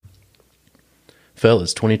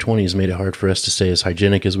Fellas, 2020 has made it hard for us to stay as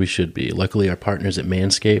hygienic as we should be. Luckily, our partners at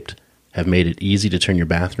Manscaped have made it easy to turn your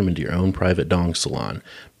bathroom into your own private dong salon.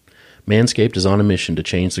 Manscaped is on a mission to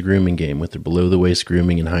change the grooming game with their below-the-waist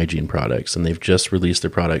grooming and hygiene products, and they've just released their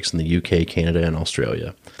products in the UK, Canada, and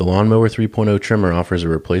Australia. The Lawnmower 3.0 trimmer offers a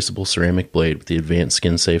replaceable ceramic blade with the advanced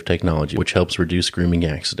skin-safe technology, which helps reduce grooming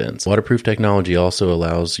accidents. Waterproof technology also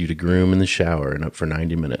allows you to groom in the shower and up for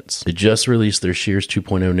 90 minutes. They just released their Shears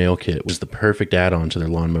 2.0 nail kit, which is the perfect add-on to their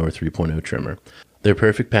Lawnmower 3.0 trimmer. Their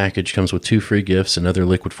perfect package comes with 2 free gifts and other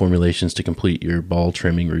liquid formulations to complete your ball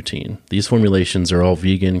trimming routine. These formulations are all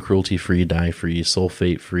vegan, cruelty-free, dye-free,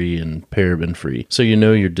 sulfate-free, and paraben-free, so you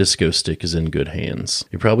know your disco stick is in good hands.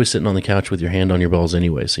 You're probably sitting on the couch with your hand on your balls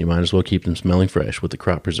anyway, so you might as well keep them smelling fresh with the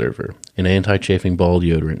Crop Preserver, an anti-chafing ball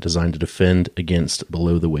deodorant designed to defend against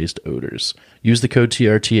below-the-waist odors. Use the code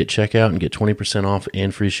TRT at checkout and get 20% off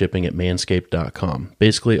and free shipping at manscaped.com.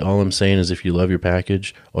 Basically, all I'm saying is if you love your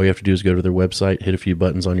package, all you have to do is go to their website, hit a few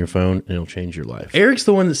buttons on your phone, and it'll change your life. Eric's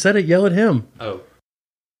the one that said it. Yell at him. Oh.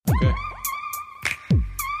 Okay.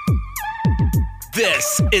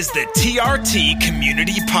 This is the TRT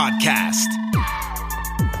Community Podcast,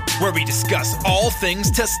 where we discuss all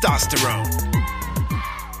things testosterone.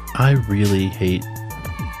 I really hate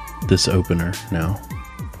this opener now.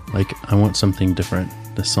 Like, I want something different.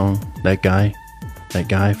 This song, that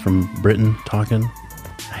guy from Britain talking,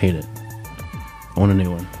 I hate it. I want a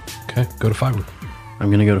new one. Okay, go to Fiverr. I'm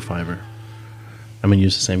going to go to Fiverr. I'm going to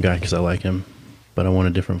use the same guy because I like him, but I want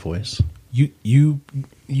a different voice. You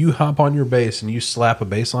hop on your bass and you slap a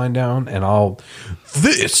bass line down and I'll...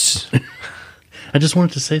 This! I just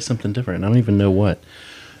wanted to say something different. I don't even know what.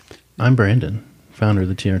 I'm Brandon, founder of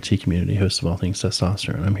the TRT community, host of All Things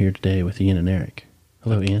Testosterone. I'm here today with Ian and Eric.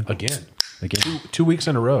 Hello, Ian. Again. Two weeks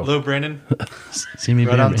in a row. Hello, Brandon. See me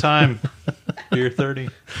right baby. on time. Beer 30.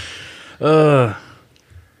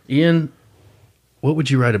 Ian, what would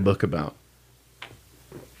you write a book about?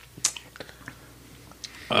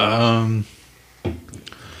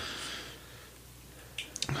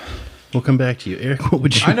 We'll come back to you. Eric, what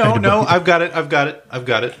would you I know, write a no, book I've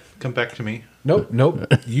got it. Come back to me. Nope.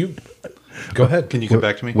 You go ahead. Can you come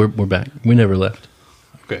back to me? We're back. We never left.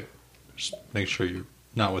 Okay. Just make sure you're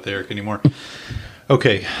not with Eric anymore.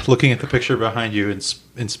 Okay. Looking at the picture behind you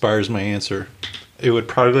inspires my answer. It would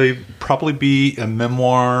probably be a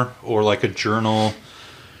memoir or like a journal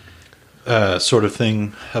sort of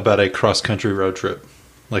thing about a cross-country road trip.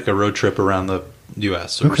 Like a road trip around the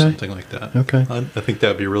U.S. or something like that. Okay. I think that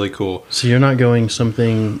would be really cool. So you're not going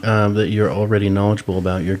something that you're already knowledgeable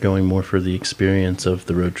about. You're going more for the experience of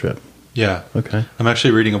the road trip. Yeah. Okay. I'm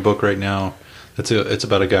actually reading a book right now. It's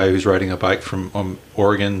about a guy who's riding a bike from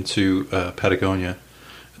Oregon to Patagonia.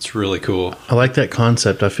 It's really cool. I like that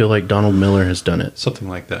concept. I feel like Donald Miller has done it. Something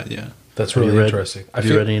like that, yeah. That's Have really you read- interesting. Have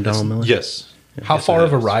you read any Donald Miller? Yes. How Yes, far it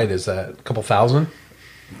of a is. ride is that? A couple thousand?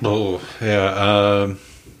 Oh, yeah.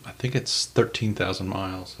 I think it's 13,000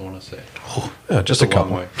 miles, I want to say. Yeah, just It's a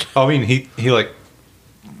couple. long way. I mean, he like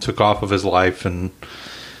took off of his life and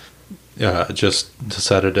just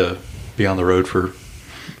decided to be on the road for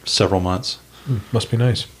several months. Must be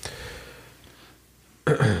nice.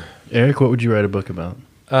 Eric, what would you write a book about?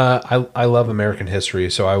 I love American history,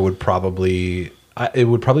 so I would probably it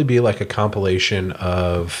would probably be like a compilation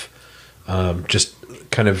of just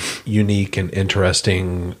kind of unique and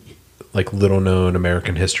interesting, like little known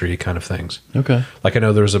American history kind of things. Okay. Like I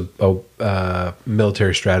know there was a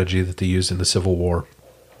military strategy that they used in the Civil War.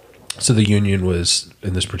 So the Union was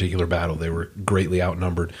in this particular battle, they were greatly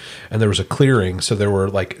outnumbered, and there was a clearing. So there were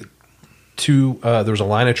like there was a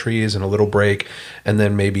line of trees and a little break, and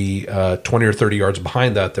then maybe 20 or 30 yards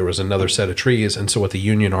behind that there was another set of trees. And so what the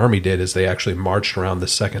Union Army did is they actually marched around the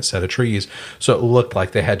second set of trees, so it looked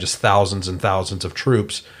like they had just thousands and thousands of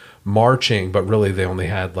troops marching, but really they only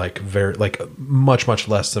had much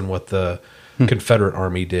less than what the Confederate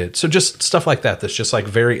Army did. So just stuff like that that's just like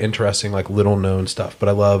very interesting, like little known stuff. But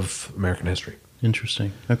I love American history.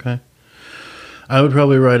 Interesting. Okay. I would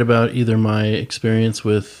probably write about either my experience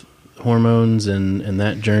with hormones and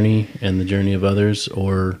that journey and the journey of others,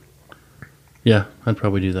 or yeah, I'd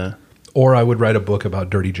probably do that. Or I would write a book about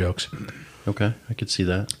dirty jokes. Okay, I could see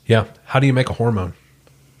that. Yeah. How do you make a hormone?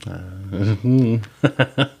 I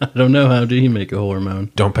don't know. How do you make a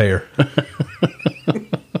hormone? Don't pay her.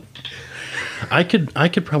 I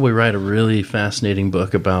could probably write a really fascinating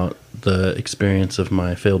book about the experience of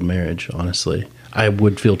my failed marriage, honestly. I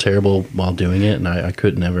would feel terrible while doing it, and I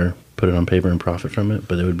could never put it on paper and profit from it,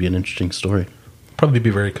 but it would be an interesting story. Probably be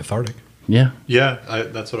very cathartic. Yeah. Yeah,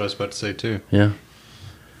 that's what I was about to say too. Yeah.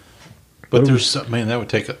 But that would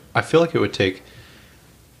take. I feel like it would take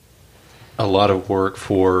a lot of work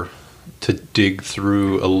to dig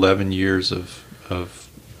through 11 years of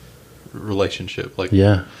relationship. Like,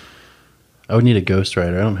 Yeah. I would need a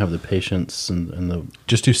ghostwriter. I don't have the patience and the...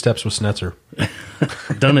 Just 2 steps with Snetzer.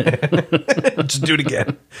 Done it. Just do it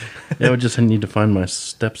again. Yeah, I would just need to find my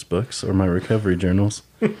steps books or my recovery journals.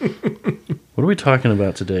 What are we talking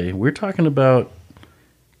about today? We're talking about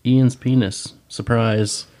Ian's penis.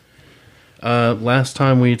 Surprise. Last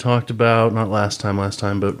time we talked about, not last time,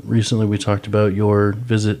 but recently we talked about your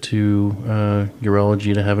visit to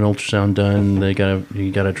urology to have an ultrasound done.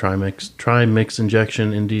 You got a trimix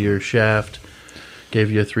injection into your shaft, gave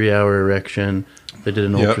you a 3-hour erection. They did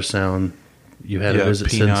an ultrasound. You had a visit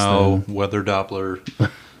since penile, then. weather Doppler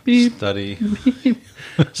study.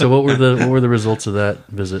 So what were the results of that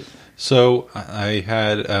visit? So I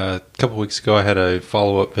had a couple weeks ago, I had a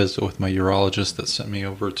follow-up visit with my urologist that sent me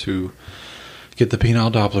over to get the penile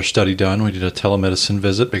Doppler study done. We did a telemedicine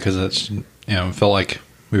visit because that's, it felt like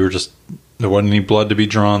there wasn't any blood to be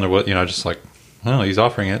drawn. There was, just like, well, he's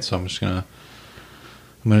offering it, so I'm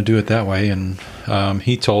gonna do it that way. And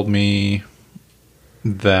he told me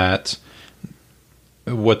that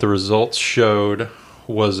what the results showed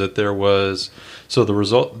was that there was,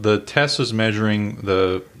 the test was measuring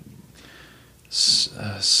the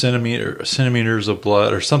centimeters of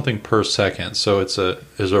blood or something per second. So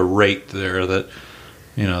there's a rate there that,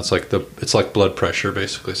 it's like blood pressure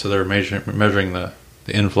basically. So they're measuring the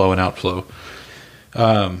inflow and outflow.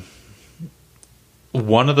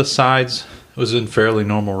 One of the sides was in fairly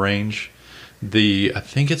normal range. I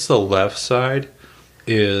think it's the left side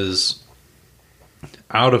is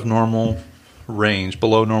out of normal range,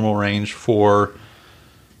 below normal range for,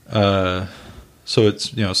 so it's,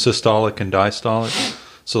 systolic and diastolic.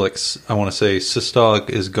 So like, I want to say systolic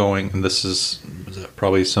is going, and this is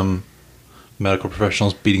probably some medical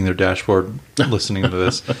professionals beating their dashboard listening to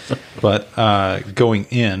this, but going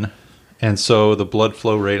in. And so the blood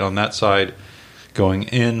flow rate on that side going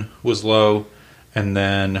in was low. And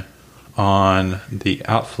then on the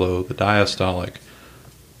outflow, the diastolic,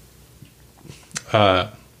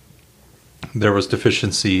 there was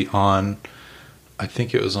deficiency on, I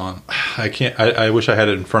think it was on, I wish I had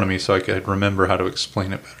it in front of me so I could remember how to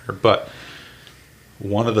explain it better. But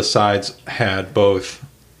one of the sides had both,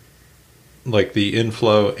 like the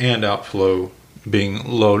inflow and outflow being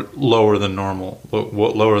lower than normal,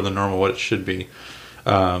 what it should be.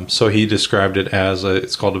 So he described it as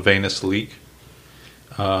it's called a venous leak.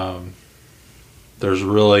 There's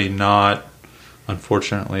really not,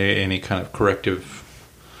 unfortunately, any kind of corrective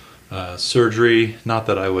surgery. Not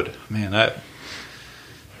that I would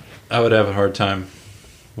have a hard time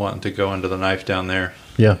wanting to go into the knife down there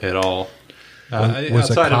at all. Was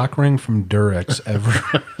a cock ring from Durex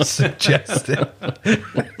ever suggested?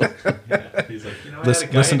 He's like,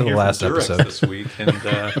 listen to the last episode this week, and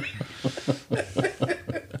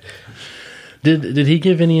Did he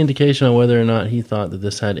give any indication on whether or not he thought that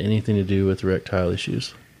this had anything to do with erectile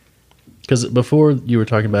issues? Because before you were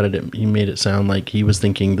talking about it, he made it sound like he was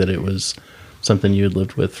thinking that it was something you had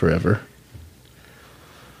lived with forever.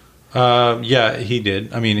 Yeah, he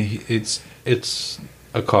did. I mean, it's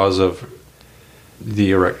a cause of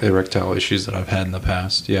the erectile issues that I've had in the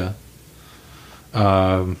past. Yeah.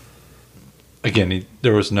 Again,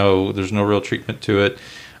 there's no real treatment to it.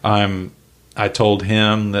 I told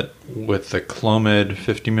him that with the Clomid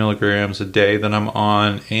 50 milligrams a day that I'm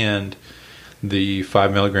on and the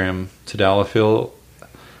 5 milligram tadalafil,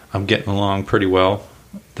 I'm getting along pretty well.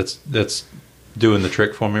 That's doing the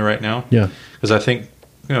trick for me right now. Yeah. Because I think,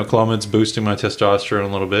 Clomid's boosting my testosterone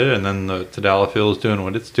a little bit, and then the tadalafil is doing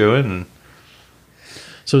what it's doing. And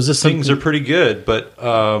so is this things are pretty good, but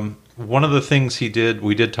one of the things we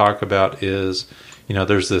did talk about is,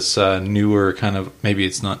 there's this newer kind of, maybe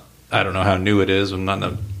it's not, I don't know how new it is. I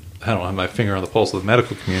don't have my finger on the pulse of the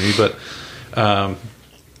medical community, but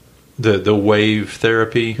the wave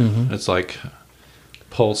therapy, it's like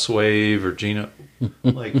pulse wave or you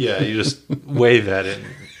just wave at it.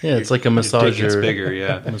 Yeah, it's like a massager. It's bigger,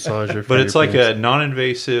 yeah. Massager. But it's like a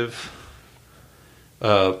non-invasive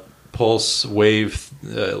pulse wave,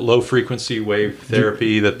 low frequency wave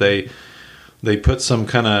therapy that they put some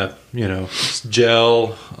kind of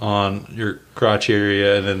gel on your crotch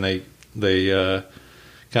area, and then they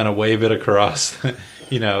kind of wave it across there,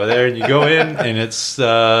 and you go in, and it's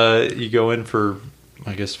you go in for,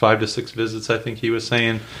 I guess, 5 to 6 visits, I think he was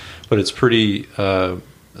saying, but it's pretty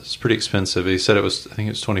expensive. He said I think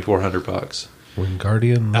it's $2,400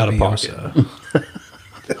 Wingardium out of Leviosa. pocket.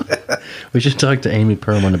 We should talk to Amy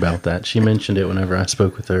Perlman about that. She mentioned it whenever I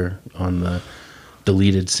spoke with her on the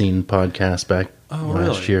Deleted Scene podcast back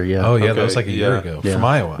last year. Yeah. Oh, yeah, Okay, that was like a year ago from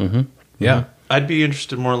Iowa. Mm-hmm. Yeah. I'd be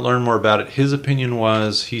interested learn more about it. His opinion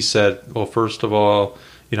was, he said, well, first of all,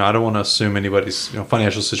 I don't want to assume anybody's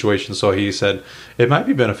financial situation. So he said it might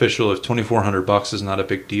be beneficial if $2,400 is not a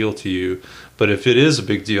big deal to you, but if it is a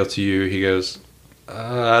big deal to you, he goes,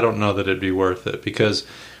 I don't know that it'd be worth it, because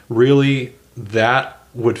really that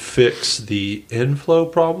would fix the inflow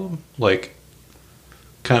problem, like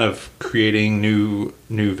kind of creating new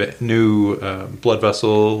blood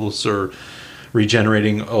vessels, or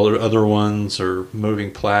regenerating other ones, or moving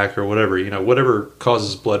plaque, or whatever, whatever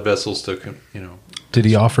causes blood vessels to, Did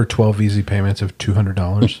he offer 12 easy payments of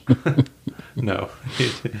 $200? No.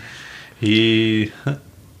 He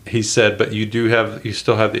said, but you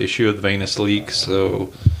still have the issue of the venous leak.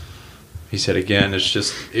 So he said, again, it's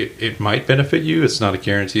just, it might benefit you. It's not a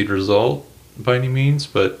guaranteed result by any means,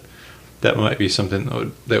 but that might be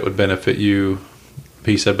something that would benefit you.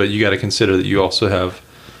 He said, but you got to consider that you also have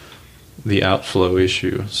the outflow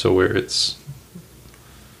issue. So where it's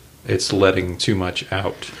letting too much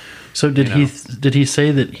out. So did he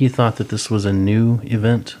say that he thought that this was a new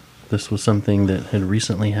event? This was something that had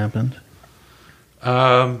recently happened?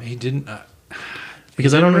 He didn't,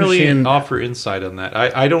 because he I don't didn't really understand. offer insight on that.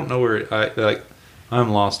 I don't know where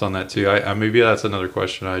I'm lost on that too. Maybe that's another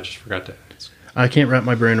question I just forgot to ask. I can't wrap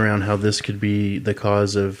my brain around how this could be the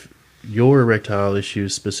cause of your erectile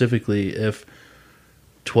issues, specifically if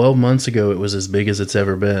 12 months ago it was as big as it's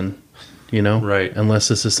ever been, Right. Unless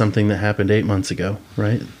this is something that happened 8 months ago,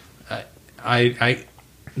 right? I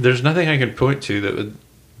there's nothing I can point to that would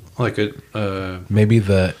like Maybe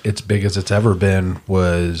the it's big as it's ever been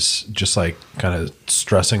was just like kind of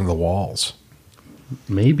stressing the walls.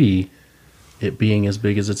 Maybe it being as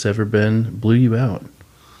big as it's ever been blew you out.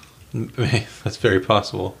 that's very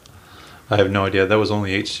possible. I have no idea. That was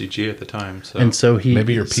only HCG at the time. So. And so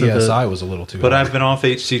maybe your PSI was a little too But high. I've been off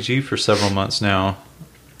HCG for several months now,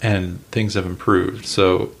 and things have improved.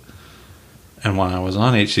 So, and when I was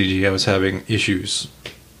on HCG, I was having issues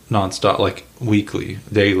nonstop, like weekly,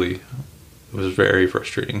 daily. It was very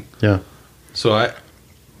frustrating. Yeah. So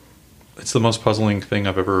it's the most puzzling thing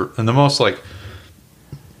I've ever, and the most like,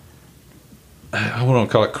 I wouldn't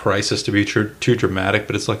call it crisis to be too dramatic,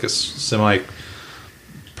 but it's like a semi-personal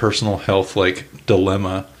health like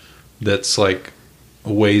dilemma that's like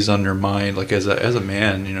weighs on your mind. Like as a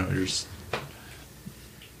man,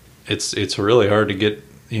 it's really hard to get,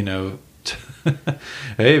 hey,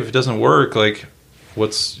 if it doesn't work, like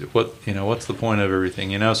what's the point of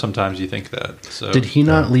everything? Sometimes you think that. So Did he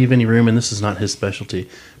not leave any room, and this is not his specialty,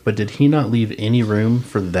 but did he not leave any room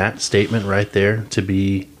for that statement right there to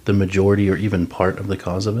be the majority or even part of the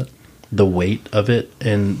cause of it? The weight of it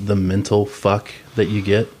and the mental fuck that you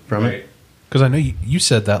get from it? Because I know you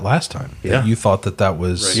said that last time. Yeah. That you thought that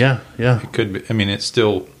was... Right. Yeah. It could be. I mean, it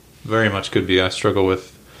still very much could be. I struggle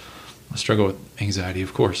with anxiety,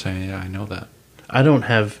 of course. I know that. I don't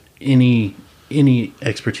have any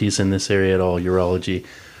expertise in this area at all, urology,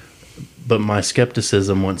 but my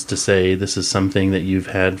skepticism wants to say this is something that you've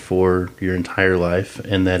had for your entire life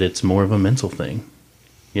and that it's more of a mental thing.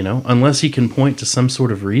 Unless he can point to some sort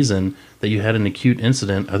of reason that you had an acute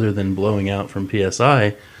incident other than blowing out from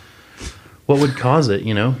PSI, what would cause it?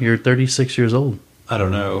 You're 36 years old. I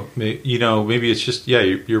don't know. Maybe it's just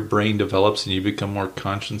your brain develops and you become more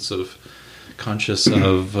conscious of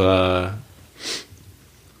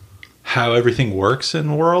how everything works in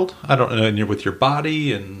the world. I don't know. And you're with your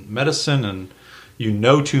body and medicine, and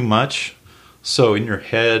too much. So in your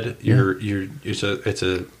head, it's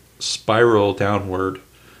a spiral downward.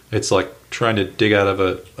 It's like trying to dig out of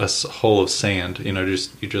a hole of sand. You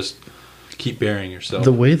just keep burying yourself.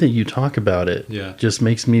 The way that you talk about it just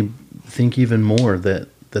makes me think even more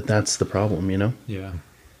that's the problem, Yeah.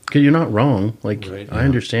 Because you're not wrong. Like, Right, I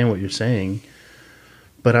understand what you're saying.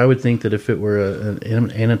 But I would think that if it were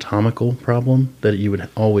an anatomical problem, that you would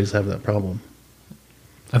always have that problem.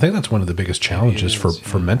 I think that's one of the biggest challenges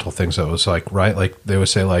for mental things. That was like, right? Like they would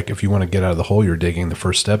say, like, if you want to get out of the hole you're digging, the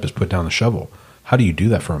first step is put down the shovel. How do you do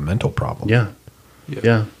that for a mental problem? Yeah.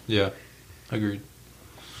 Agreed.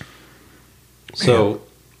 So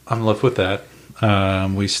I'm left with that.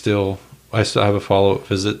 I still have a follow-up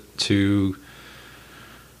visit to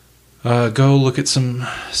go look at some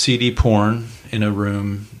CD porn in a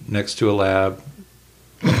room next to a lab.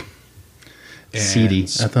 CD. I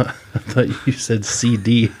thought you said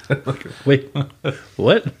CD. Wait,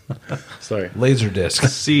 what? Sorry. Laser disc.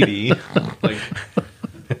 CD.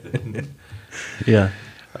 Yeah.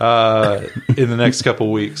 In the next couple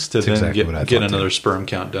of weeks to That's then exactly what I get thought, another too. sperm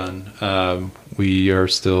count done. We're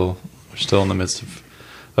still in the midst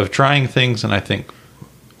of trying things, and I think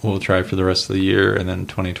we'll try for the rest of the year, and then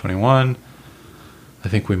 2021 I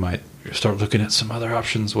think we might start looking at some other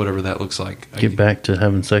options, whatever that looks like. Get back to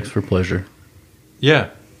having sex for pleasure Yeah.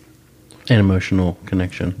 and emotional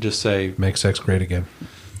connection. Just say, Make sex great again.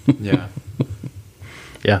 yeah.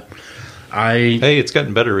 Yeah. Hey, it's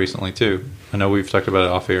gotten better recently, too. I know we've talked about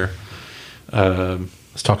it off air.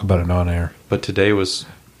 Let's talk about it on air. But today was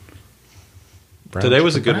a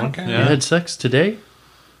good one. You had sex today?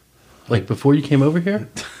 Like before you came over here?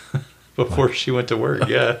 Before she went to work,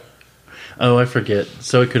 yeah. Oh, I forget.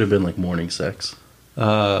 So it could have been like morning sex.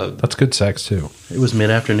 That's good sex too. It was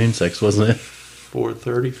mid-afternoon sex, wasn't it?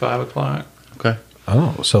 4:30, 5 o'clock. Okay.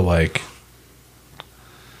 Oh, so like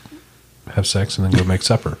have sex and then go make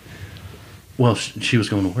supper. Well, she was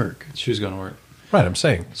going to work. She was going to work. Right, I'm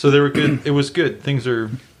saying. So they were good. It was good. Things are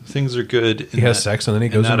good. He has sex and then he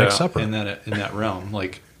goes and makes supper. In that realm,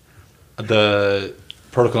 like the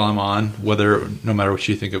protocol I'm on, no matter what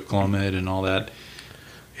you think of Clomid and all that,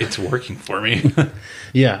 it's working for me.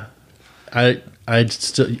 Yeah. I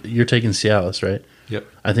still, you're taking Cialis, right? Yep.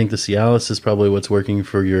 I think the Cialis is probably what's working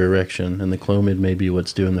for your erection, and the Clomid may be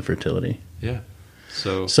what's doing the fertility. Yeah.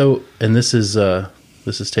 So, and this is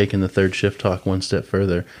taking the third shift talk one step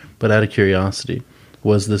further. But out of curiosity,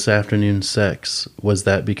 was this afternoon sex? Was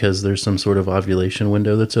that because there's some sort of ovulation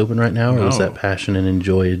window that's open right now, or was No. that passion and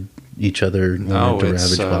enjoyed each other, No, wanted to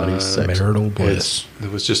it's, ravage bodies? Sex? Marital bliss. It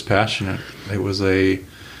was just passionate. It was a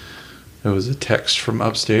text from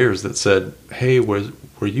upstairs that said, "Hey, were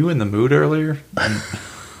you in the mood earlier?"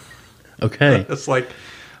 Okay. It's like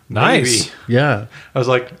Nice. maybe. Yeah. I was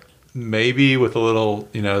like, maybe with a little,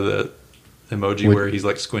 the emoji where he's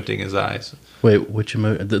like squinting his eyes. Wait, which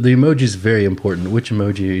emoji? The emoji is very important. Which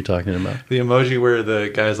emoji are you talking about? The emoji where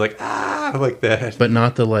the guy's like, like that. But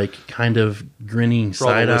not the like kind of grinning For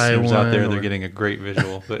all the side eye listeners one. out there, or- they're getting a great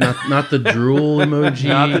visual. But not the drool emoji.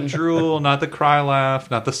 not the drool, not the cry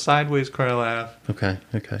laugh, not the sideways cry laugh. Okay.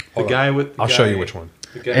 The guy with. I'll show you which one.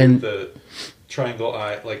 The guy And- with the triangle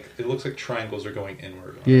eye, like it looks like triangles are going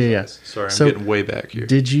inward. on Yeah, his yeah. eyes. Sorry, I'm So, getting way back here.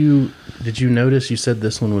 Did you notice? You said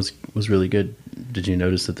this one was really good. Did you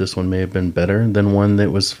notice that this one may have been better than one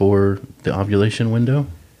that was for the ovulation window?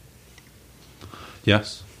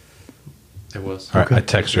 Yes, it was. All right, I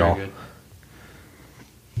text Very y'all.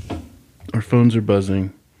 good. Our phones are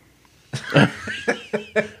buzzing.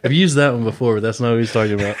 I've used that one before, but that's not what he's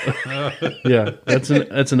talking about. Yeah, that's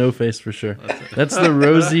an O face for sure. That's the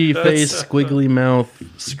rosy face, squiggly mouth,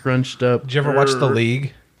 scrunched up. Did you ever watch The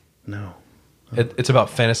League? No. It's about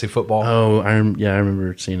fantasy football. Oh, I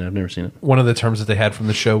remember seeing it. I've never seen it. One of the terms that they had from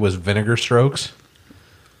the show was vinegar strokes.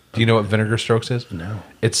 Do you know what vinegar strokes is? No.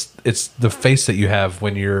 It's the face that you have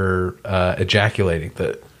when you're ejaculating.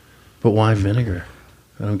 But why vinegar?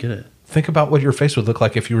 I don't get it. Think about what your face would look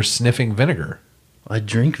like if you were sniffing vinegar. I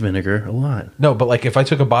drink vinegar a lot. No, but like if I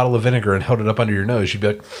took a bottle of vinegar and held it up under your nose, you'd be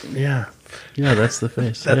like, Yeah. Yeah, that's the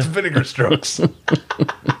face. that's Yeah. vinegar strokes.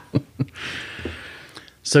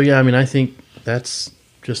 So yeah, I mean, I think that's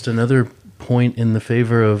just another point in the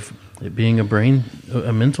favor of it being a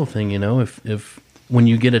mental thing. If when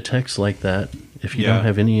you get a text like that, if you Yeah. don't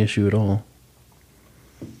have any issue at all,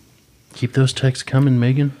 keep those texts coming,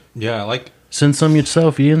 Megan. Yeah, like Send some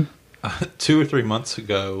yourself, Ian. 2 or 3 months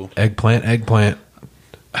ago, Eggplant.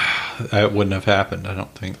 that wouldn't have happened. I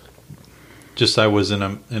don't think. Just I was in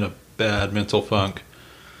a bad mental funk.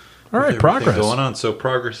 All right, Everything progress. going on. So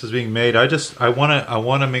progress is being made. I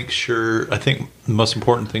want to make sure. I think the most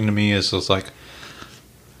important thing to me is like,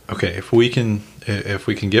 okay, if we can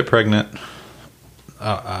get pregnant,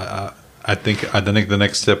 I think the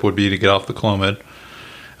next step would be to get off the Clomid,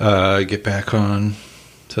 get back on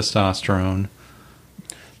testosterone.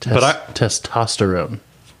 Testosterone.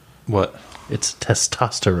 What? It's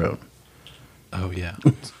testosterone. Oh yeah,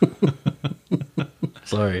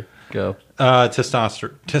 Sorry. Go.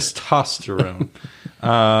 testosterone.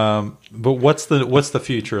 But what's the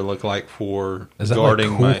future look like for Is that guarding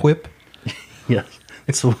like Cool my Whip? Yeah.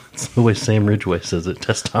 It's the way Sam Ridgway says it.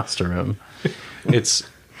 Testosterone.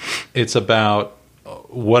 It's about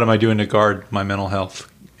what am I doing to guard my mental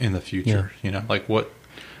health in the future? Like what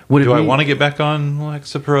Would do it I be- want to get back on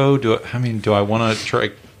Lexapro? Do I want to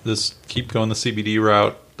try this? Keep going the CBD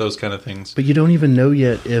route? Those kind of things. But you don't even know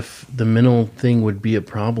yet if the mental thing would be a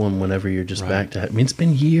problem whenever you're just Right. back to. I mean, it's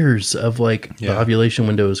been years of like the Yeah. ovulation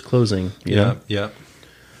window is closing. You know? Yeah.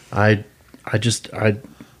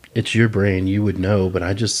 It's your brain. You would know, but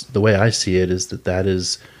the way I see it is that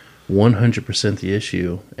is 100% the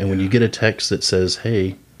issue. And when you get a text that says,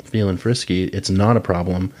 "Hey, feeling frisky," it's not a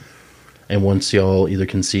problem. And once y'all either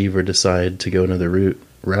conceive or decide to go another route,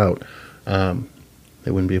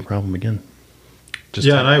 it wouldn't be a problem again.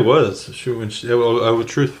 And I was. I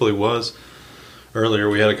truthfully was. earlier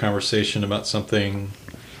we had a conversation about something,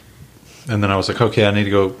 and then I was like, okay, I need to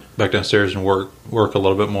go back downstairs and work a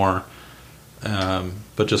little bit more.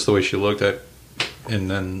 But just the way she looked at, and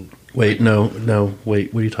then Wait,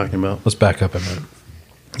 wait, what are you talking about? Let's back up a minute.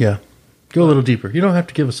 Yeah. Go a little deeper. You don't have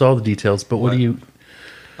to give us all the details, but what do you...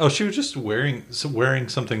 Oh, she was just wearing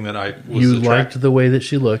something that I was You liked the way that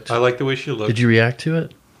she looked. I liked the way she looked. Did you react to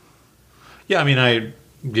it? Yeah, I mean, I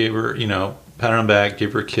gave her, pat her on the back,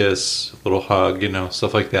 gave her a kiss, a little hug,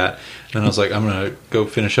 stuff like that. And then I was like, I'm going to go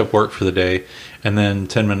finish up work for the day. And then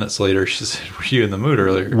 10 minutes later, she said, were you in the mood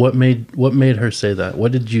earlier? What made her say that?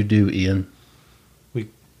 What did you do, Ian?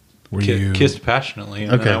 We you kissed passionately,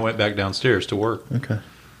 and then I went back downstairs to work. Okay.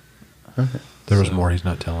 There was more he's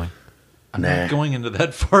not telling. I'm not going into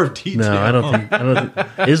that far of detail. No, I don't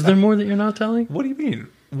think. Is there more that you're not telling? What do you mean?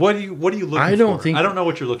 What are you looking for? I don't know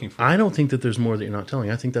what you're looking for. I don't think that there's more that you're not telling.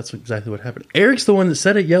 I think that's exactly what happened. Eric's the one that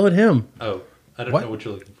said it. Yell at him. Oh, I don't What? know what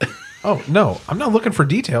you're looking for. Oh no, I'm not looking for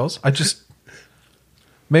details. I just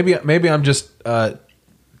maybe I'm just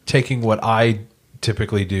taking what I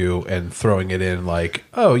typically do and throwing it in like,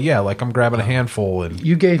 oh yeah, like I'm grabbing a handful and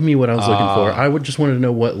You gave me what I was looking for. I just wanted to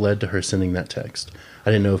know what led to her sending that text.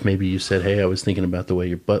 I didn't know if maybe you said, hey, I was thinking about the way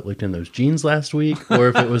your butt looked in those jeans last week, or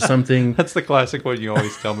if it was something... That's the classic one you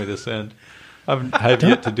always tell me to send. I've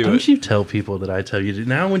yet to do it. Don't you tell people that I tell you to.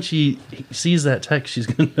 Now when she sees that text, she's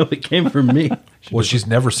going to know it came from me. well, she's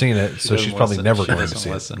never seen it, so she's probably never going to see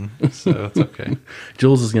it. listen, so it's okay.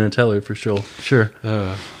 Jules is going to tell her for sure. Sure.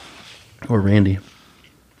 Or Randy.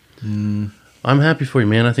 I'm happy for you,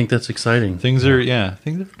 man. I think that's exciting. Things are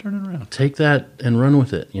turning around. Take that and run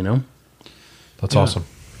with it, That's awesome.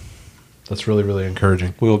 That's really, really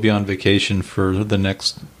encouraging. We'll be on vacation for the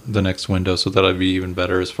next window, so that'll be even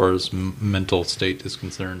better as far as mental state is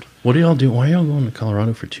concerned. What do y'all do? Why are y'all going to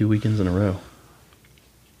Colorado for 2 weekends in a row?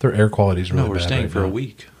 Their air quality is really No, we're bad staying right for now. a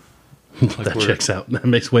week. That checks out. That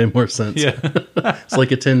makes way more sense. Yeah. It's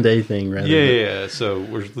like a 10-day thing, rather. Yeah. So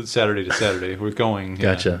we're Saturday to Saturday. We're going.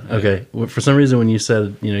 Gotcha. Yeah. Okay. Well, for some reason, when you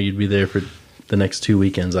said you'd be there for the next 2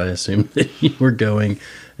 weekends, I assumed that you were going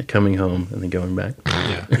and coming home and then going back.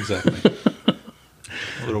 Yeah, exactly.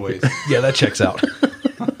 A little ways. Yeah, that checks out.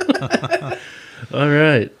 All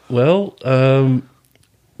right. Well,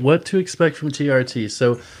 what to expect from TRT?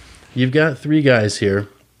 So you've got 3 guys here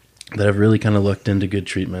that have really kind of looked into good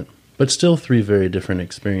treatment, but still 3 very different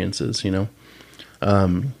experiences, and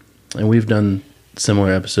we've done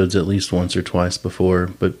similar episodes at least once or twice before,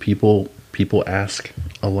 but people ask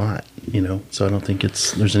a lot, so I don't think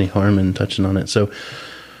there's any harm in touching on it. So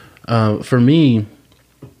for me,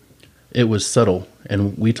 it was subtle,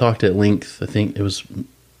 and we talked at length. I think it was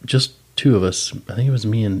just 2 of us. I think it was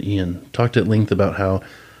me and Ian talked at length about how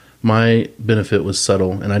my benefit was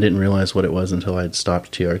subtle, and I didn't realize what it was until I had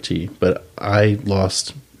stopped TRT. But I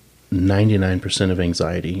lost 99% of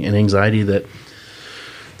anxiety, and anxiety that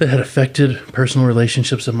had affected personal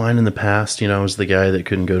relationships of mine in the past. I was the guy that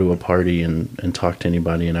couldn't go to a party and talk to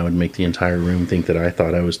anybody, and I would make the entire room think that I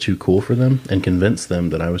thought I was too cool for them and convince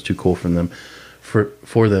them that I was too cool for them.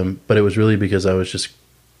 But it was really because I was just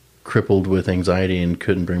crippled with anxiety and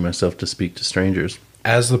couldn't bring myself to speak to strangers.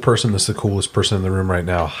 As the person that's the coolest person in the room right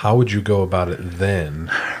now, how would you go about it then?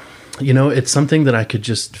 It's something that I could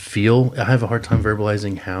just feel. I have a hard time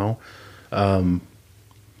verbalizing how.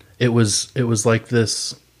 It was like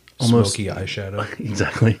this almost smoky eyeshadow.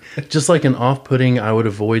 Exactly. Just like an off-putting, I would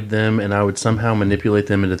avoid them, and I would somehow manipulate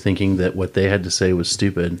them into thinking that what they had to say was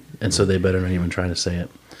stupid, and so they better not even try to say it.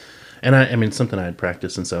 And I mean, something I had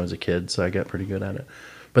practiced since I was a kid, so I got pretty good at it.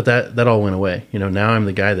 But that all went away. Now I'm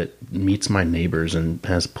the guy that meets my neighbors and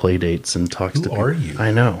has play dates and talks to people. Who are you? I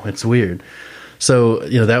know. It's weird. So,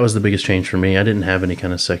 that was the biggest change for me. I didn't have any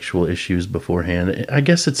kind of sexual issues beforehand. I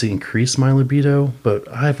guess it's increased my libido, but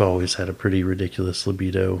I've always had a pretty ridiculous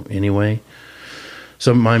libido anyway.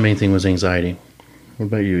 So my main thing was anxiety. What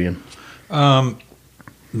about you, Ian?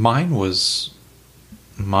 Mine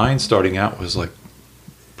starting out was like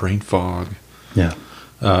brain fog. Yeah.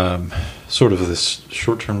 Sort of this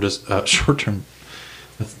short-term, that's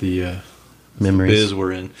the Memories. biz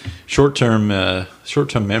we're in. Short-term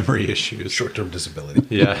memory issues. Short-term disability.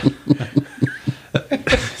 Yeah.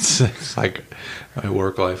 it's like my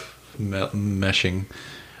work life meshing.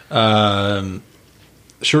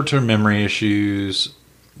 Short-term memory issues,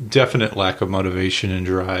 definite lack of motivation and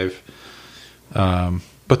drive.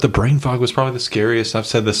 But the brain fog was probably the scariest. I've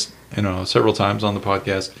said this, several times on the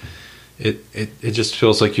podcast. It just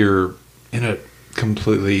feels like you're in a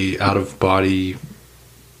completely out of body,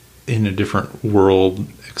 in a different world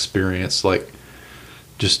experience, like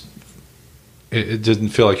just it didn't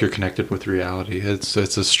feel like you're connected with reality. It's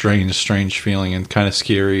a strange feeling and kind of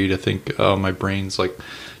scary to think, oh, my brain's like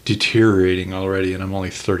deteriorating already, and I'm only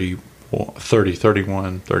 30,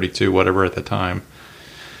 31, 32, whatever at the time.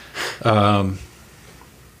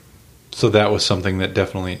 So that was something that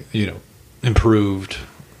definitely, improved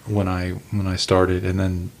when I started,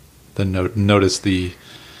 and then noticed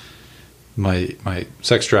my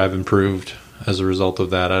sex drive improved as a result of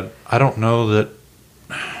that. I don't know that.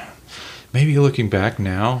 Maybe looking back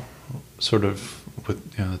now, sort of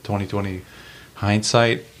with the 2020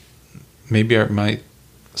 hindsight, maybe my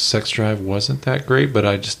sex drive wasn't that great, but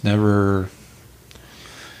I just never.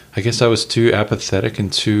 I guess I was too apathetic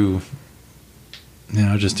and too,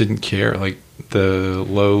 just didn't care. Like the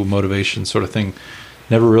low motivation sort of thing,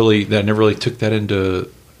 never really took that into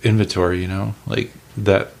inventory. Like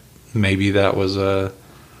that. Maybe that was an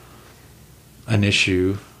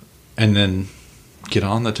issue, and then get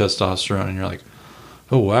on the testosterone and you're like,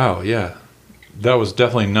 oh wow, yeah, that was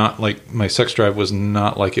definitely not like my sex drive was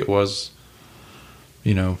not like it was,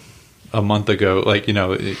 a month ago. Like,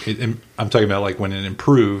 I'm talking about like when it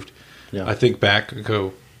improved. Yeah. I think back and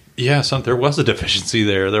go, yeah, there was a deficiency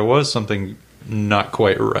there. There was something not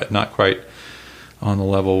quite right, not quite on the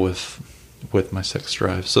level with my sex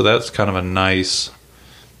drive. So that's kind of a nice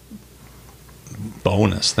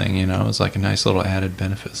bonus thing, It's like a nice little added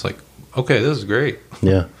benefit. It's like, okay, this is great.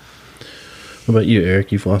 Yeah. What about you,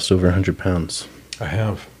 Eric? You've lost over 100 pounds. I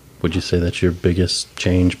have. Would you say that's your biggest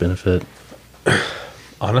change benefit?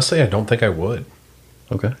 Honestly, I don't think I would.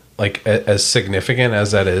 Okay. Like, as significant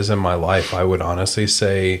as that is in my life, I would honestly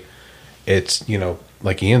say it's,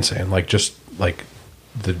 like Ian's saying, like, just like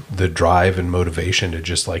the drive and motivation to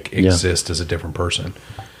just like exist as a different person.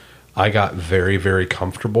 I got very, very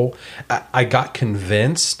comfortable. I got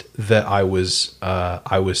convinced that I was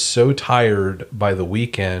so tired by the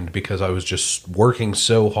weekend because I was just working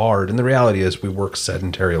so hard. And the reality is we work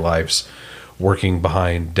sedentary lives, working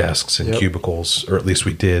behind desks and cubicles, or at least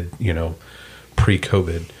we did,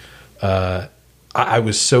 pre-COVID. I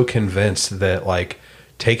was so convinced that like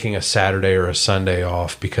taking a Saturday or a Sunday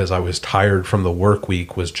off because I was tired from the work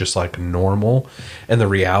week was just like normal. And the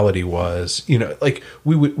reality was, like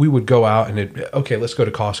we would go out and okay, let's go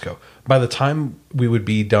to Costco. By the time we would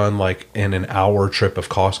be done like in an hour trip of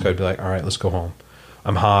Costco, I'd be like, all right, let's go home.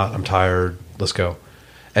 I'm hot. I'm tired. Let's go.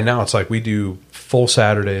 And now it's like we do full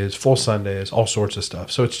Saturdays, full Sundays, all sorts of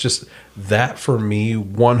stuff. So it's just that for me,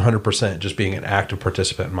 100% just being an active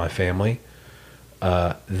participant in my family.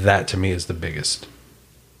 That to me is the biggest.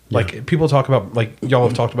 Like people talk about, like y'all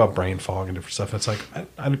have talked about brain fog and different stuff. It's like,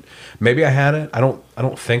 I maybe I had it. I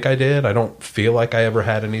don't think I did. I don't feel like I ever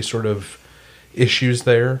had any sort of issues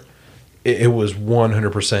there. It was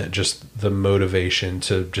 100% just the motivation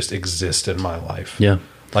to just exist in my life. Yeah.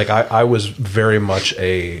 Like I was very much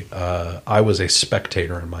I was a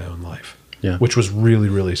spectator in my own life. Yeah. Which was really,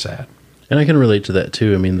 really sad. And I can relate to that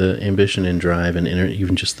too. I mean, the ambition and drive and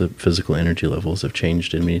even just the physical energy levels have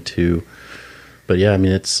changed in me too. But yeah, I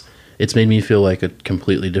mean, it's made me feel like a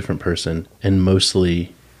completely different person, and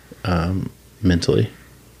mostly mentally.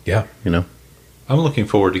 Yeah. I'm looking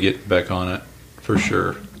forward to getting back on it for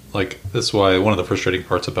sure. Like, that's why one of the frustrating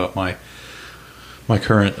parts about my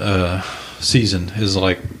current season is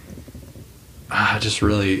like, just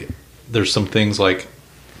really, there's some things like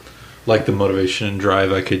the motivation and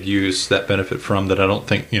drive I could use that benefit from that I don't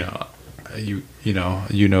think, your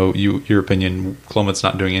opinion, Clement's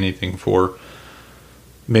not doing anything for.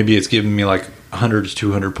 Maybe it's giving me like 100 to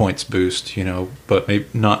 200 points boost, but maybe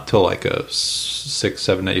not till like a 600,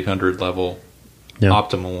 700, 800 level. Yeah.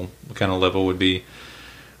 Optimal kind of level would be.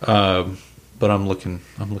 But I'm looking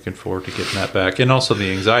forward to getting that back, and also the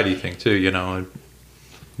anxiety thing too.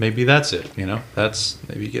 Maybe that's it. That's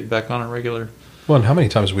maybe getting back on a regular. Well, and how many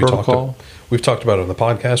times have we we've talked about it on the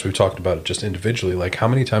podcast. We've talked about it just individually. Like, how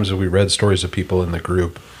many times have we read stories of people in the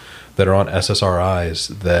group that are on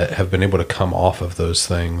SSRIs that have been able to come off of those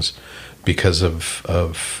things because of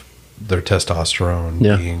their testosterone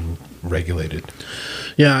being regulated?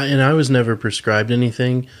 Yeah, and I was never prescribed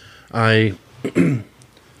anything. I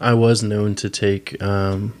was known to take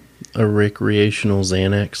a recreational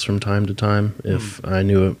Xanax from time to time if I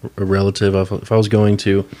knew a relative. If I was going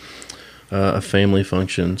to a family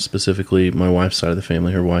function, specifically my wife's side of the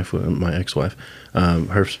family, her wife, my ex-wife,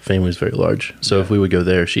 her family is very large. So if we would go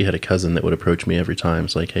there, she had a cousin that would approach me every time.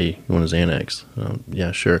 It's like, hey, you want a Xanax?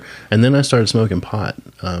 Yeah, sure. And then I started smoking pot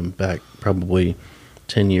back probably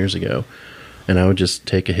 10 years ago. And I would just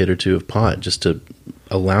take a hit or two of pot just to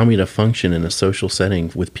allow me to function in a social setting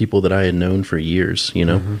with people that I had known for years,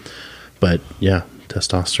 Mm-hmm. But yeah,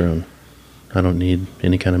 testosterone I don't need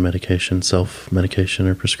any kind of medication, self-medication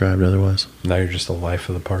or prescribed otherwise. Now you're just the life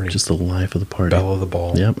of the party. Just the life of the party. belle of the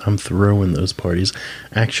ball. Yep, I'm throwing those parties.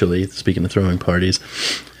 Actually, speaking of throwing parties,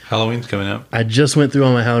 Halloween's coming up. I just went through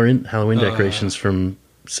all my Halloween decorations from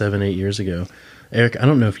 7-8 years ago. Eric, I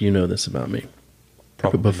don't know if you know this about me.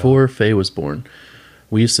 Probably But before Faye was born,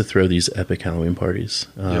 we used to throw these epic Halloween parties.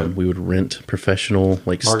 Yeah. We would rent professional,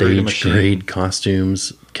 like Margarita stage grade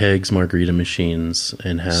costumes, kegs, margarita machines,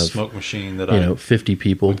 and have Smoke machine that 50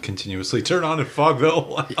 people. would continuously turn on in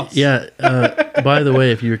Fogville. House. Yeah. By the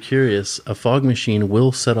way, if you're curious, a fog machine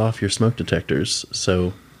will set off your smoke detectors.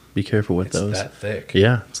 So be careful with It's those. that thick.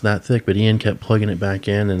 Yeah, it's that thick. But Ian kept plugging it back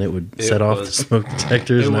in, and it would set off the smoke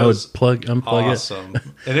detectors, and I would unplug awesome.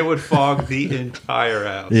 And it would fog the entire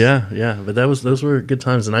house. it. Yeah. But those were good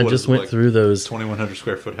times, and I What just is it, went like through those. 2,100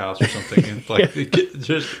 square foot house or something, and like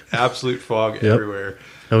just absolute fog everywhere.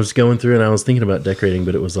 I was going through, and I was thinking about decorating,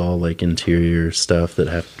 but it was all like interior stuff that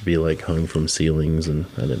have to be like hung from ceilings, and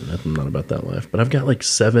I'm not about that life. But I've got like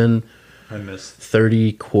 7 I miss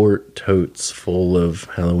 30-quart totes full of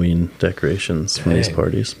Halloween decorations from these Dang.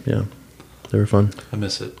 parties. Yeah, they were fun.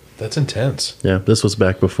 it. That's intense. Yeah, this was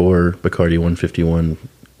back before Bacardi 151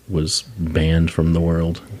 was banned from the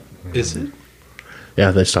world. Is it?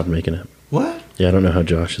 Yeah, they stopped making it. What? Yeah, I don't know how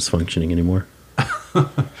Josh is functioning anymore.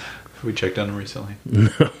 We checked on him recently.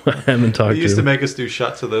 I haven't talked He used to to him. make us do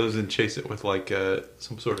shots of those and chase it with like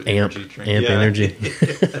some sort of Amp energy drink. energy.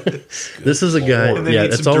 This is a guy. And then Yeah, eat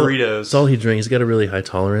that's some all. Doritos. That's all he drinks. He's got a really high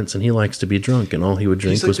tolerance, and he likes to be drunk. And all he would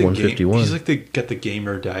drink was the 151. He's like got the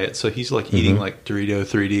gamer diet, so he's like Mm-hmm. eating like Dorito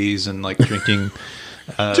 3Ds and like drinking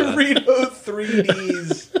Dorito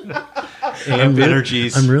 3Ds. Amp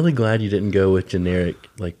energies. I'm really glad you didn't go with generic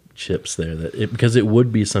like chips there, because it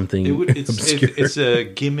would be something It would. obscure, It's a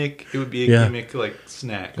gimmick. It would be a Yeah. gimmick like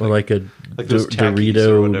snack. or like a like those Takis or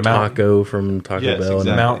Dorito whatever. taco from Taco Yes, Bell.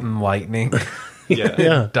 exactly. Mountain Lightning. yeah.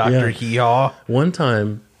 Yeah, Dr. yeah. Hee Haw. One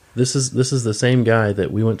time, this is the same guy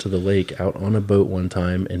that we went to the lake out on a boat one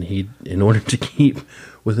time, and he, in order to keep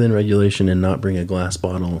within regulation and not bring a glass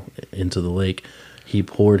bottle into the lake, he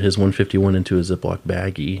poured his 151 into a Ziploc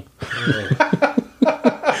baggie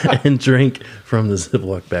and drank from the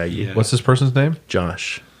Ziploc baggie. Yeah. What's this person's name?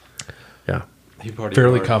 Josh. Yeah. He partied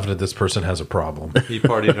Fairly hard. confident this person has a problem. He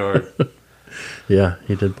partied hard. Yeah,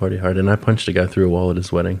 he did party hard, and I punched a guy through a wall at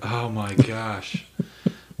his wedding. Oh my gosh.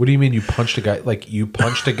 What do you mean you punched a guy? Like you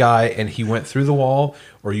punched a guy and he went through the wall,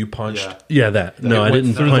 or you punched Yeah. Yeah, that. No, it I went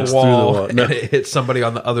didn't punch through the wall. No. and it hit somebody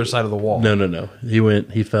on the other side of the wall? No.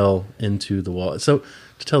 He fell into the wall. So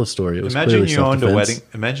to tell the story, it was Imagine clearly you owned a self-defense. wedding.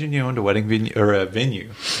 Imagine you owned a wedding venue or a venue,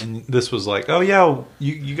 and this was like, oh yeah,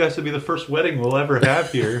 you guys will be the first wedding we'll ever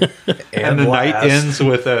have here, and the night last. ends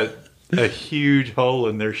with a huge hole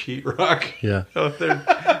in their sheetrock. Yeah. of the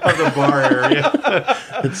bar area.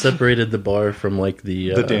 It separated the bar from like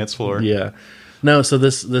the dance floor. Yeah. No, so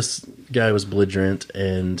this guy was belligerent,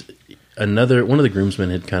 and one of the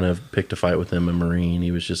groomsmen had kind of picked a fight with him, a Marine.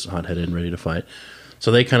 He was just hot-headed and ready to fight.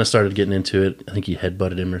 So they kind of started getting into it. I think he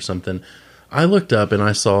headbutted him or something. I looked up and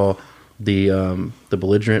I saw the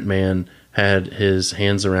belligerent man had his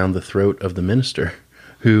hands around the throat of the minister,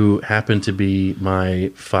 who happened to be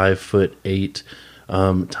my 5'8",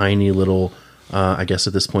 tiny little, I guess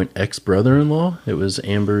at this point, ex-brother-in-law. It was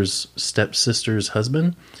Amber's stepsister's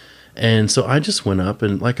husband. And so I just went up,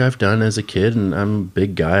 and like I've done as a kid, and I'm a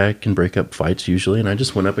big guy, I can break up fights usually, and I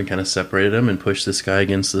just went up and kind of separated him and pushed this guy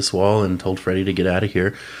against this wall and told Freddie to get out of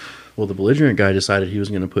here. Well, the belligerent guy decided he was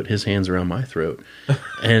going to put his hands around my throat.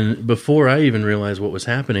 And before I even realized what was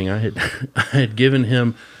happening, I had given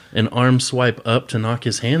him an arm swipe up to knock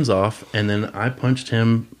his hands off, and then I punched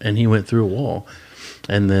him, and he went through a wall.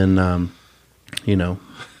 And then,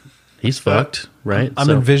 he's fucked, right? I'm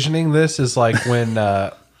So- envisioning this as like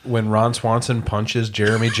when Ron Swanson punches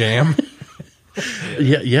Jeremy Jam.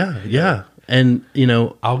 Yeah. And,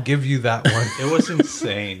 I'll give you that one. It was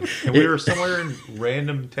insane, and we were somewhere in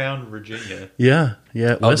random town, Virginia. yeah.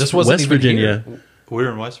 Oh, this wasn't West even Virginia. here. We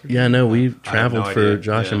were in West Virginia. Yeah, no, we I have traveled no for idea.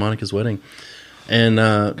 Josh Yeah. and Monica's wedding. And,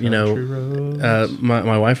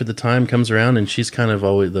 my wife at the time comes around, and she's kind of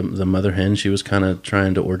always the mother hen. She was kind of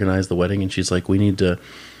trying to organize the wedding, and she's like, we need to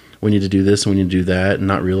do this and we need to do that, and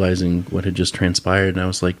not realizing what had just transpired. And I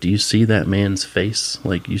was like, do you see that man's face?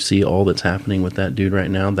 Like, you see all that's happening with that dude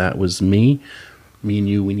right now? That was me and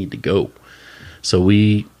you, we need to go. So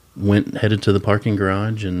we headed to the parking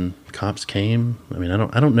garage, and cops came. I mean,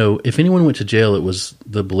 I don't know if anyone went to jail. It was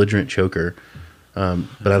the belligerent choker,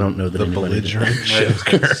 but I don't know that The anybody did.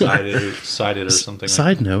 belligerent Might have cited or something.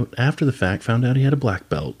 Side note: after the fact, found out he had a black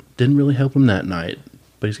belt. Didn't really help him that night,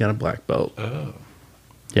 but he's got a black belt. Oh.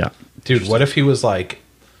 Yeah, Dude, what if he was like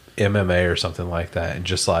MMA or something like that and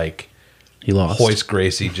just like He lost. Hoist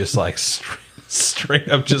Gracie just like straight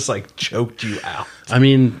up just like choked you out? I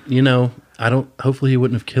mean, you know, hopefully he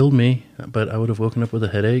wouldn't have killed me, but I would have woken up with a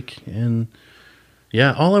headache. And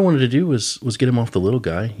yeah, all I wanted to do was get him off the little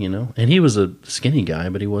guy, you know. And he was a skinny guy,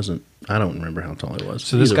 but he wasn't, I don't remember how tall he was.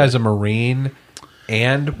 So this guy's a Marine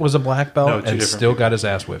and was a black belt and still got his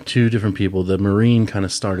ass whipped. Two different people. The Marine kind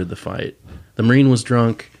of started the fight. The Marine was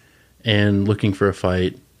drunk and looking for a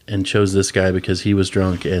fight and chose this guy because he was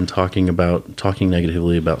drunk and talking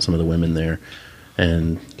negatively about some of the women there.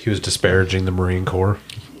 And he was disparaging the Marine Corps.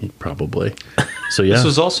 Probably. So yeah. This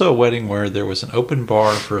was also a wedding where there was an open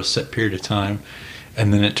bar for a set period of time,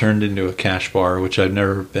 and then it turned into a cash bar, which I've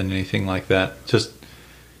never been anything like that. Just,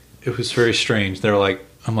 it was very strange. They're like,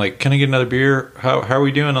 I'm like, can I get another beer? How are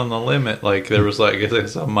we doing on the limit? Like, there was like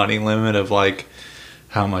a money limit of like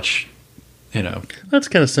how much, you know. That's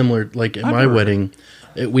kind of similar. Like at my wedding,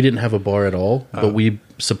 we didn't have a bar at all, but we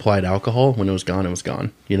supplied alcohol. When it was gone, it was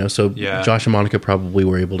gone. You know, so Josh and Monica probably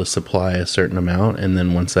were able to supply a certain amount, and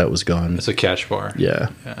then once that was gone, it's a cash bar. Yeah.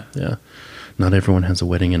 Not everyone has a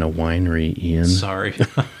wedding in a winery, Ian. Sorry.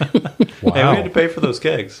 Wow. Hey, we had to pay for those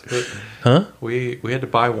kegs. Huh? We had to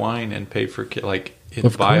buy wine and pay for like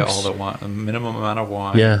Of buy course. all the wine, a minimum amount of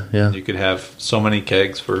wine. Yeah. And you could have so many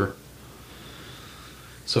kegs for.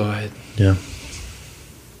 So Yeah.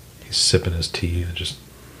 He's sipping his tea and just.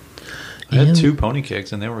 I had 2 pony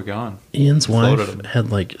kegs and they were gone. Ian's wife Floated 'em.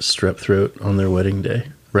 had like strep throat on their wedding day,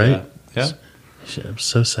 right? Yeah. I'm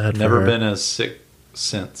so sad for Never her. been as sick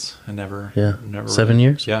since. I never. Yeah. Never. 7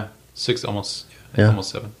 years? Yeah. 6 almost. Yeah.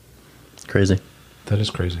 Almost 7. Crazy. That is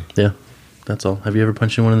crazy. Yeah. That's all. Have you ever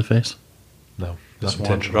punched anyone in the face? No. Just Not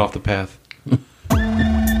wandered intentional. off the path.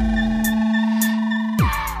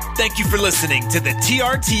 Thank you for listening to the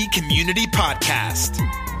TRT Community Podcast.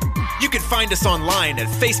 You can find us online at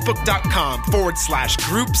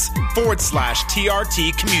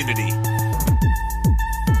facebook.com/groups/TRT Community.